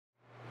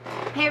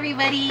Hey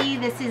everybody,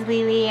 this is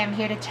Lily. I'm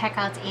here to check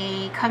out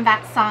a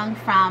comeback song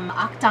from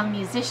Akdong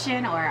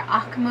musician or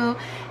Akmu.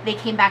 They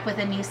came back with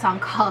a new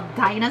song called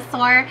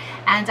Dinosaur,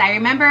 and I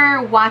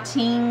remember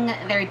watching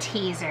their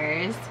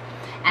teasers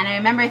and I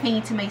remember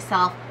thinking to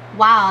myself,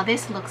 wow,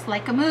 this looks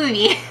like a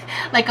movie,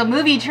 like a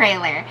movie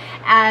trailer.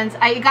 And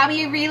it got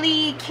me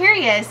really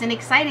curious and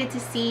excited to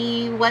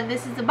see what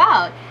this is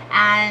about.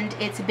 And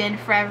it's been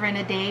forever and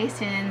a day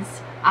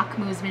since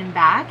Akmu's been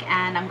back,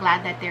 and I'm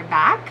glad that they're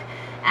back.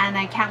 And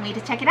I can't wait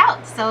to check it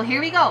out. So here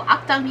we go,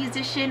 Akdong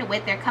musician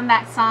with their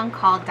comeback song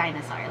called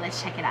Dinosaur.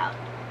 Let's check it out.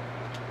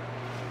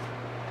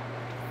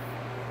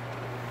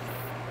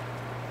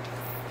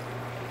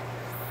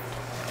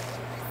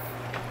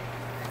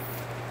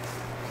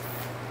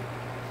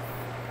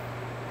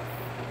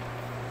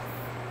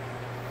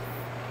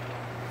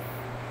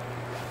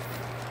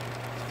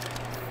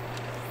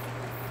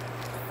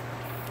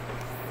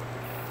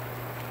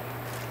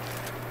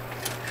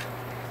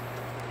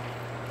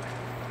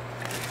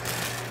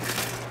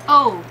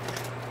 Oh.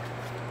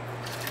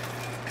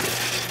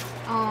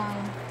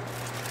 Oh.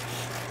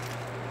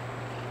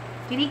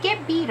 Did he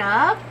get beat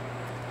up?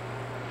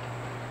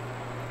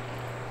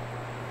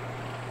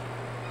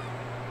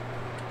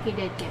 He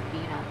did get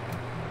beat up.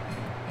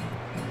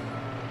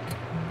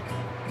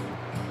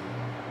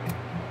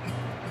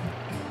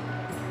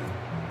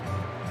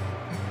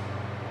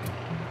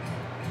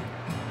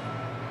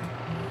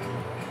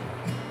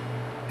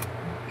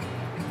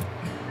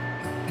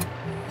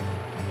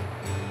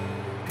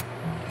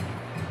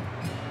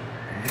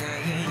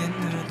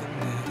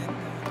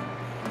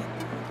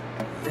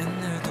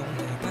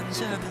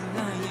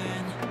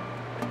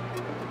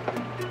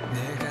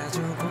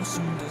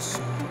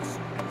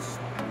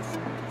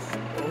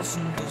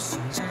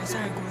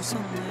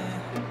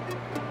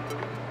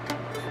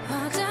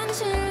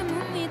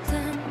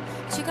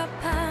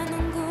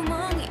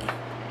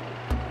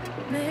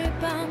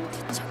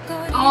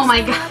 Oh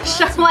my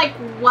gosh, I'm like,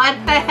 what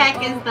the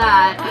heck is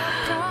that?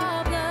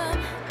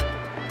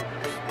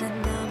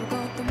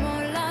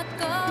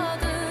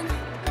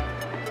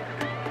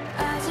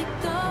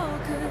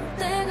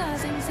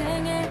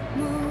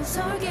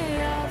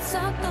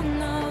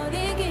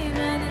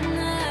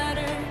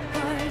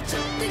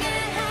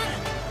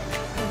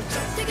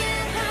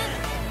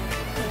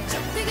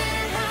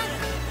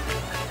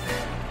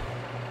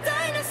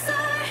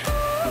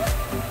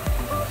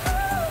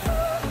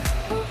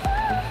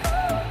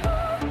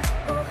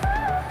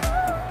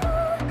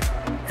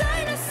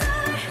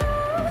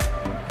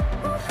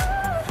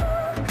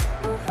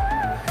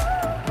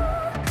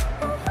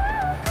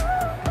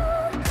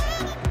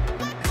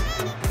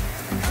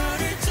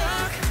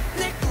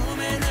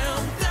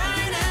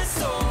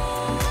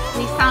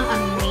 They sound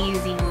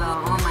amazing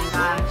though, oh my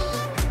gosh.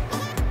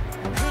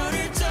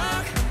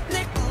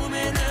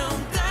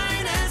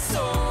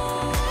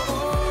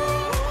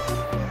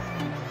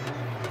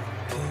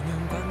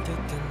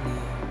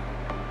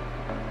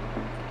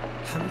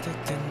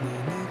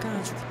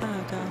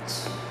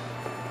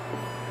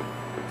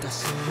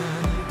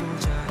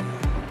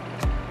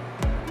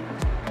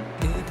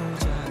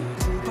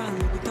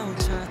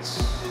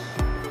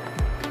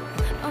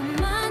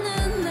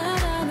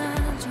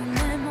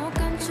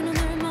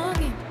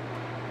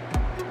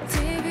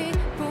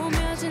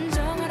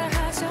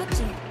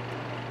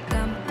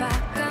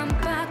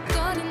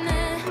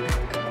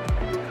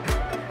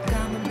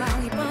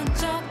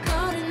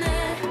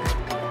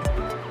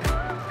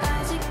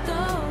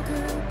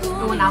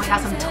 Oh, now we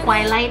got some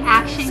Twilight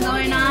action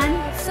going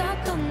on.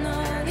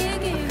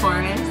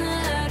 Forest.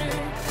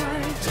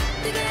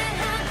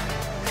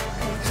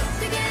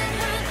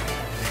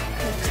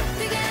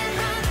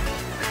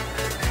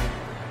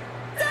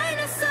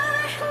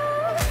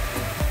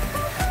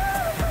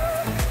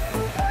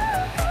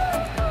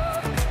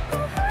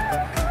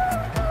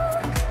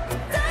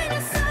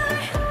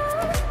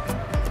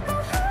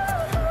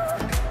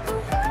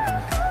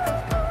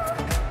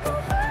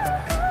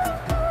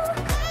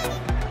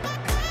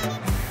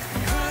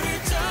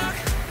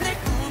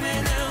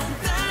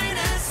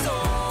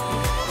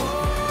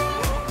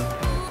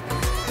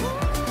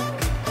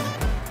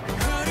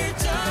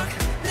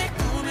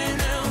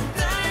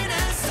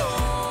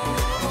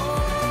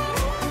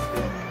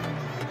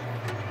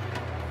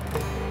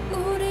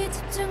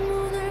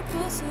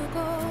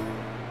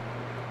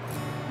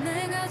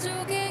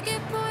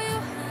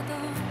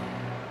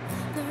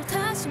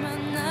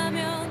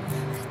 만나면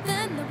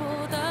그땐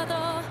너보다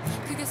더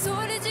크게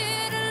소리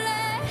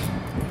지를래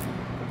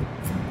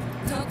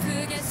더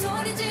크게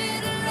소리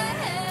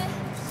지를래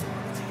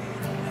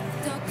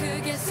더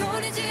크게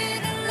소리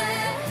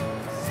지를래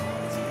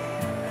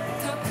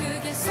더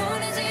크게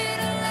소리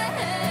지를래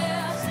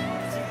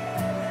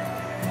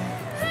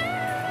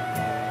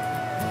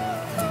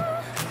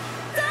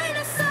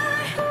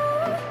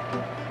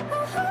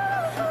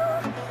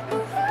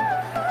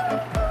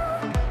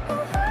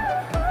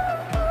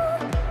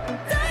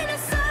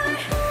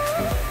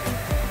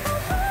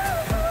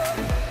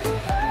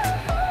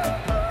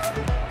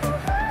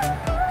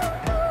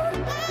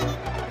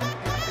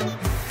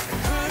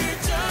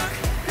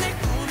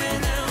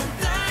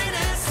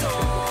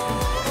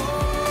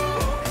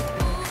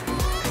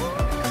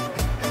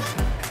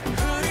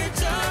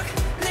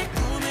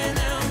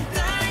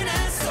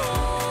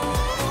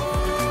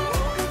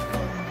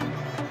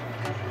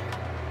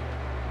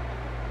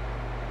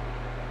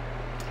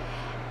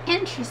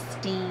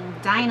Interesting.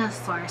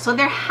 Dinosaur. So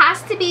there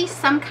has to be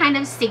some kind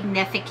of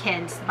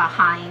significance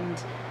behind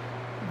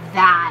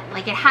that.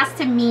 Like it has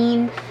to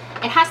mean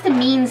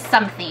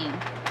something.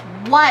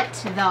 What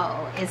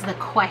though is the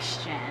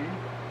question.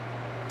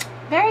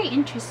 Very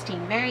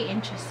interesting, very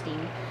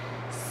interesting.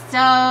 So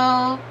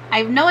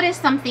I've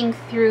noticed something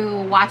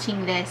through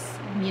watching this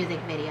music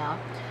video.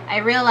 I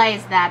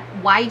realized that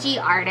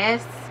YG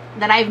artists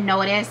that I've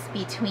noticed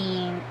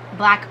between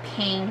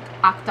Blackpink,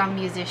 Akmu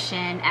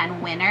Musician,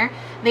 and Winner,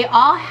 they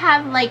all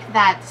have like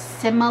that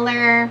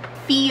similar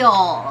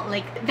feel.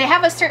 Like they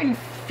have a certain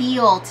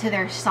feel to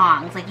their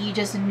songs. Like you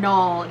just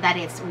know that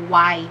it's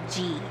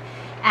YG.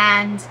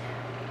 And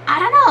I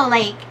don't know,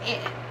 like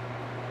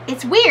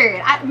it's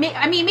weird. I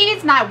mean, maybe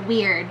it's not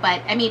weird,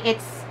 but I mean,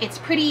 it's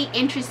pretty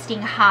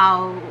interesting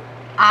how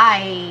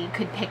I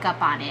could pick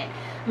up on it.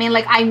 I mean,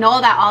 like I know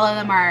that all of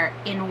them are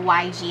in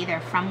YG,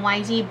 they're from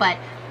YG, but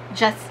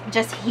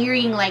just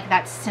hearing like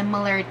that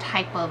similar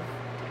type of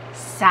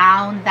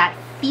sound, that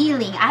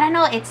feeling, I don't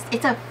know,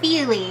 it's a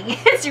feeling.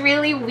 It's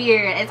really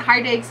weird. It's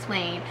hard to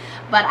explain,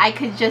 but I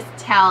could just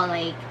tell,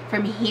 like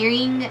from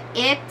hearing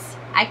it,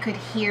 I could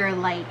hear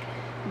like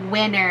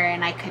Winner,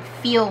 and I could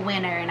feel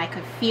Winner, and I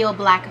could feel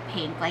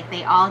Blackpink. Like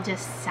they all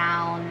just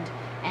sound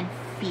and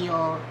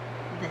feel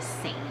the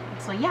same.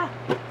 So yeah,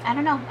 I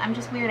don't know, I'm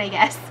just weird, I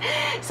guess.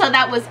 So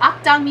that was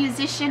Akmu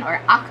Musician, or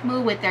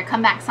Akmu, with their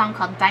comeback song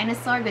called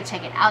Dinosaur. Go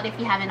check it out if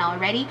you haven't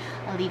already.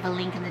 I'll leave a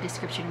link in the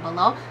description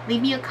below.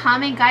 Leave me a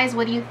comment, guys.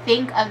 What do you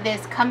think of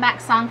this comeback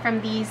song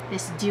from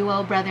this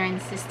duo, brother and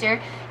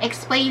sister?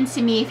 Explain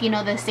to me if you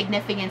know the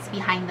significance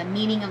behind the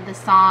meaning of the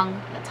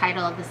song, the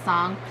title of the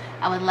song.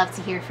 I would love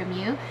to hear from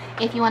you.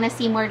 If you want to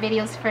see more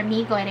videos from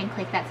me, go ahead and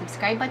click that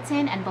subscribe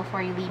button. And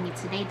before you leave me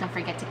today, don't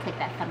forget to click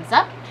that thumbs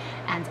up.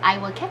 And I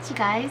will catch you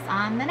guys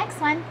on the next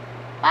one.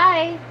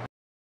 Bye!